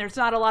 and when there's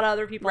not a lot of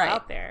other people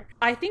out there.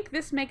 I think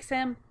this makes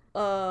him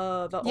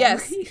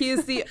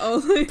he's the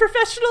only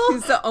professional.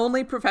 He's the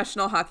only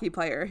professional hockey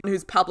player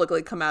who's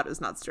publicly come out as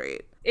not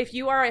straight. If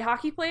you are a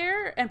hockey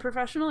player and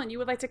professional and you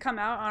would like to come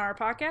out on our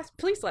podcast,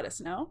 please let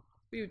us know.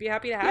 We would be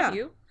happy to have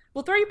you.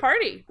 We'll throw you a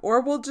party. Or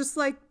we'll just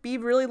like be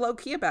really low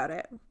key about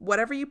it.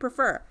 Whatever you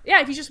prefer.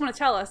 Yeah, if you just want to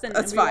tell us, then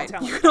that's we fine. Won't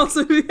tell you can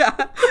also do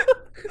that.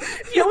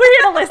 We're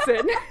here to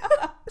listen.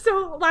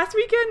 So last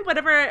weekend,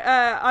 whenever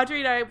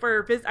Audrey and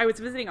I was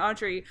visiting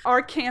Audrey,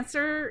 our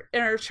Cancer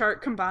and our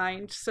chart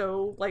combined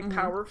so like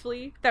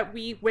powerfully that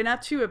we went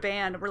up to a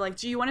band and we're like,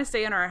 "Do you want to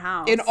stay in our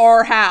house?" In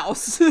our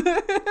house.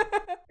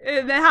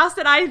 In the house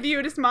that I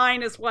viewed as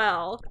mine as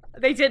well.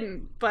 They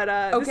didn't, but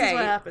this is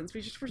what happens.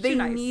 They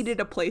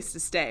needed a place to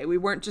stay. We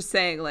weren't just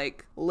saying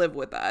like live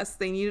with us.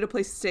 They needed a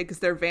place to stay because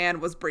their van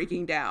was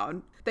breaking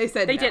down. They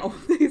said no.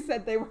 Didn't. They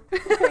said they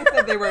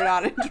were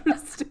not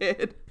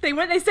interested.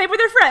 They stayed with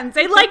their friends.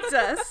 They liked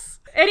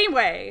us.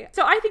 Anyway,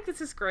 so I think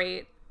this is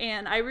great.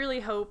 And I really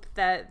hope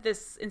that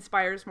this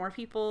inspires more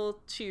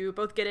people to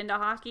both get into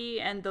hockey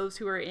and those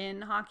who are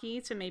in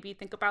hockey to maybe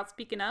think about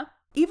speaking up.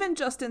 Even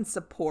just in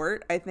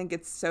support, I think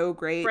it's so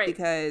great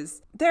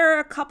because there are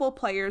a couple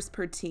players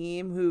per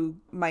team who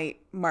might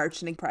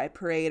march in a pride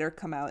parade or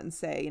come out and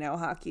say,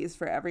 hockey is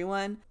for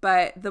everyone.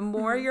 But the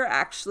more you're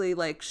actually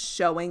like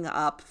showing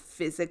up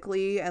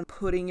physically and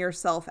putting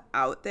yourself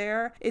out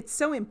there, it's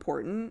so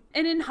important.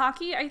 And in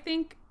hockey, I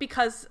think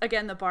because,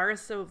 again, the bar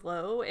is so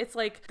low, it's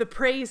like the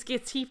praise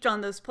gets heaped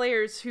on those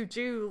players who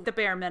do the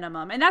bare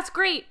minimum. And that's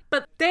great.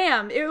 But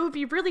damn, it would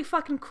be really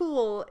fucking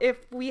cool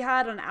if we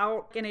had an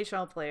out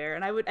NHL player.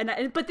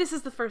 But this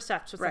is the first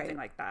step to something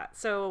like that.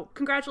 So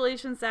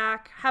congratulations,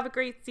 Zach. Have a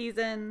great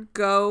season.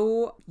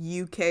 Go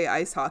UK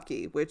ice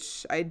hockey,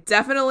 which I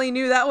definitely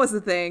knew that was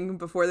a thing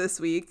before this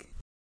week.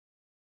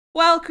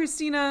 Well,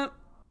 Christina.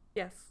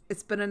 Yes.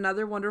 It's been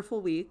another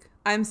wonderful week.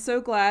 I'm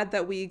so glad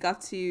that we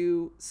got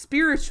to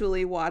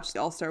spiritually watch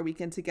the All-Star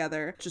Weekend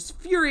together, just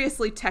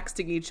furiously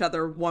texting each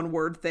other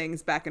one-word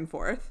things back and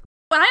forth.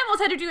 But I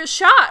almost had to do a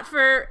shot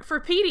for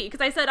Petey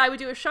because I said I would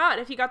do a shot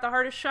if he got the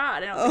hardest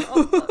shot. And I was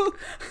like, look.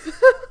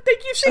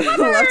 Thank you, Shane. I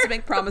love to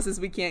make promises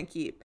we can't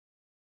keep.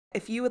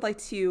 If you would like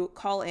to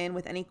call in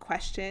with any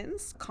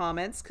questions,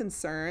 comments,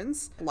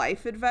 concerns,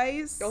 life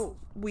advice,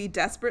 we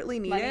desperately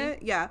need it.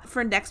 Yeah.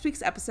 For next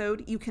week's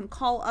episode, you can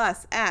call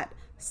us at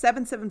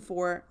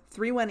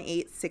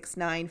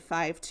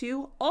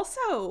 774-318-6952.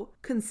 Also,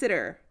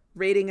 consider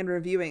rating and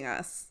reviewing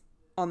us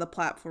on the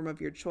platform of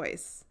your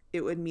choice.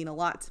 It would mean a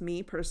lot to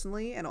me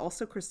personally and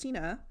also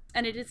Christina.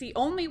 And it is the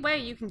only way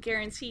you can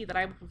guarantee that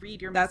I will read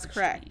your That's message.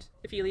 correct. To me,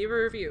 if you leave a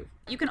review.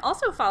 You can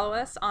also follow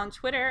us on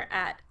Twitter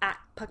at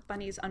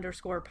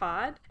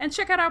 @puckbunnies_pod and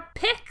check out our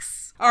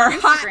pics. Our on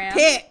hot Instagram.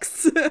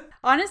 pics.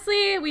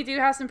 Honestly, we do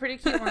have some pretty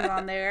cute ones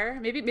on there.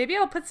 Maybe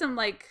I'll put some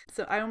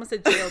so I almost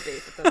said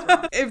jailbait, but that's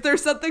wrong. If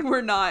there's something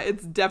we're not,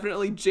 it's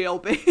definitely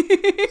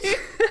jailbait.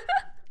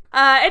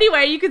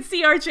 Anyway, you can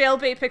see our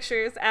jailbait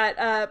pictures at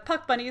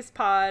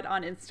PuckBunniesPod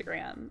on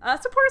Instagram.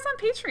 Support us on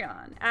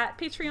Patreon at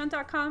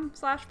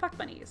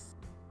patreon.com/PuckBunnies.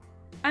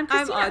 I'm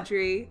Christina. I'm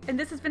Audrey. And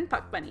this has been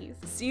Puck Bunnies.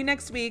 See you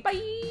next week.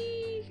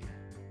 Bye!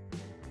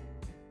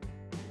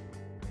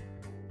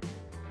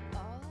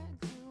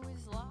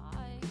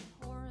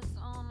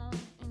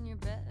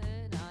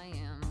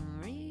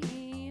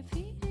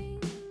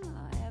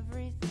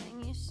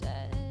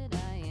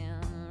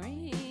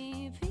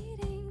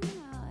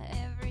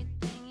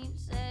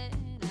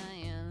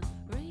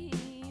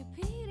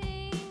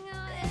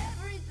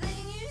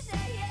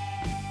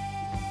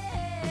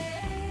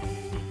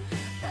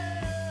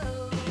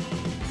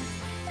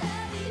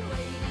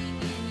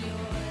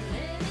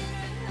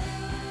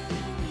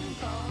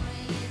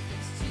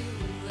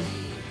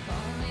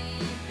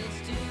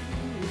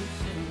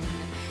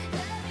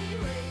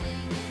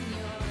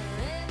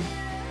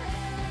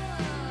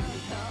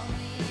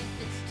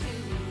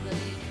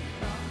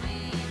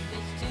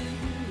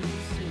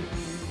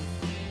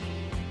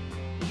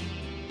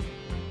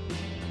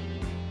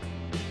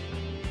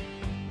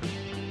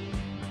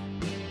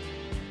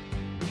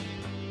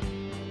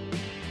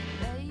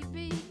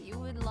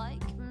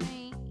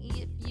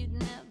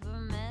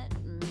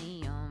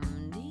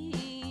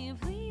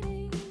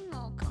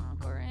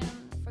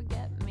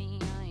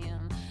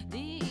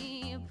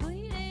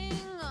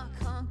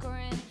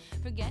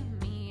 Forget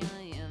me.